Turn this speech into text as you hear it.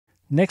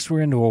Next,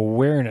 we're into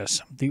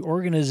awareness. The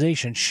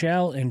organization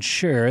shall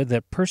ensure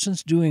that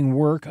persons doing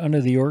work under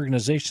the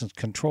organization's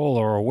control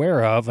are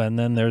aware of, and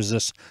then there's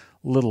this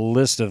little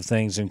list of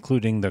things,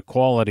 including the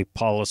quality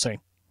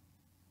policy.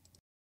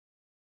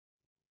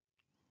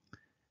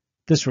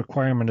 This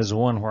requirement is the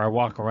one where I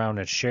walk around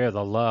and share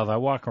the love. I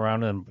walk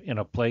around in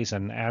a place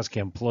and ask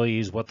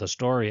employees what the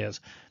story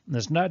is. And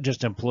it's not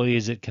just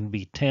employees, it can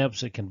be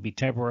temps, it can be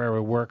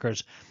temporary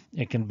workers,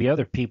 it can be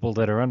other people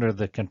that are under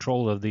the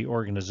control of the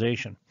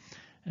organization.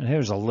 And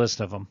here's a list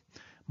of them.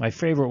 My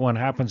favorite one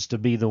happens to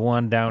be the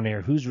one down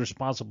here, who's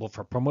responsible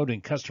for promoting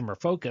customer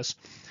focus,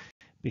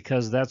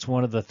 because that's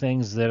one of the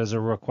things that is a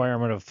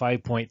requirement of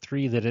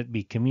 5.3, that it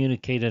be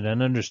communicated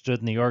and understood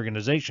in the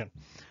organization.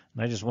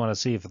 And I just want to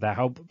see if that,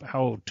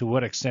 how to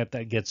what extent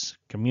that gets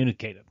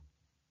communicated.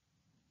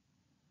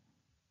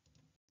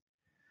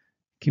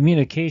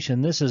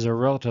 Communication, this is a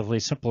relatively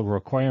simple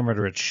requirement,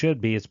 or it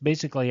should be. It's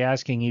basically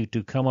asking you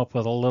to come up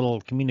with a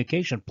little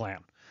communication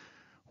plan.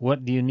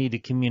 What do you need to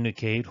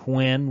communicate,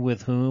 when,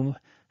 with whom,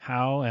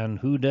 how, and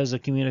who does the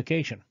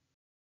communication?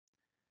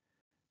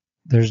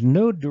 There's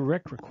no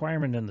direct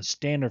requirement in the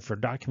standard for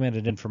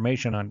documented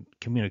information on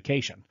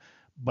communication,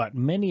 but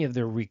many of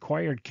the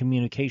required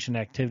communication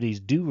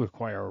activities do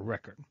require a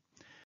record.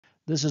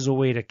 This is a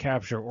way to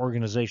capture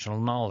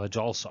organizational knowledge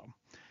also.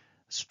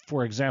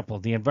 For example,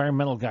 the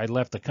environmental guy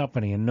left the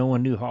company and no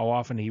one knew how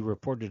often he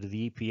reported to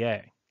the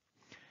EPA.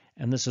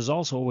 And this is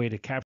also a way to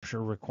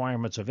capture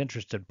requirements of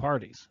interested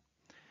parties.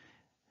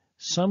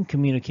 Some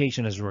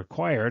communication is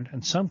required,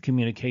 and some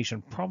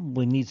communication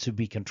probably needs to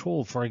be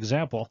controlled. For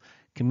example,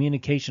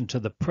 communication to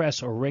the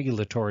press or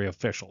regulatory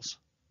officials.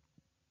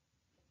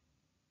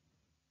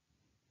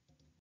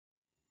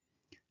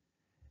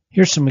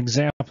 Here's some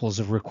examples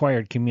of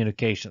required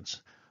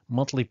communications.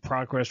 Monthly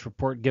progress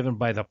report given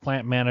by the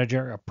plant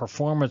manager, a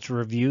performance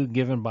review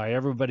given by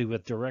everybody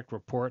with direct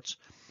reports,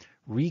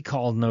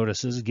 recall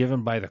notices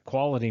given by the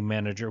quality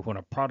manager when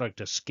a product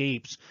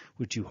escapes,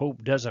 which you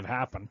hope doesn't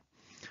happen,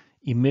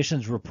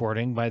 emissions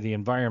reporting by the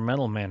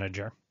environmental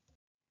manager.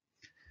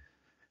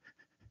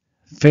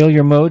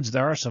 Failure modes,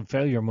 there are some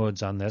failure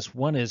modes on this.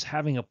 One is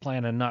having a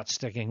plan and not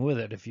sticking with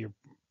it. If your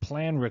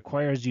plan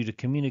requires you to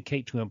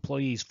communicate to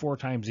employees 4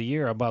 times a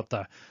year about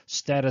the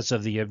status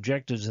of the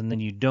objectives, and then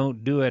you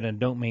don't do it and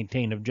don't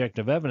maintain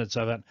objective evidence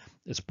of it,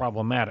 it's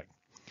problematic.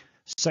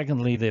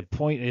 Secondly, the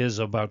point is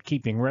about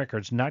keeping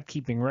records. Not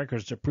keeping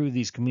records to prove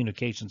these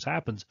communications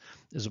happens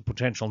is a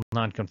potential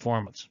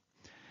nonconformance.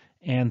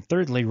 And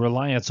thirdly,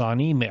 reliance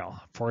on email.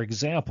 For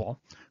example,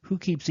 who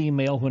keeps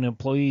email when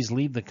employees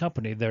leave the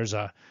company? There's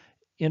a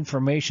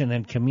information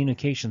and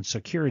communication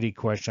security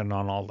question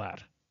on all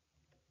that.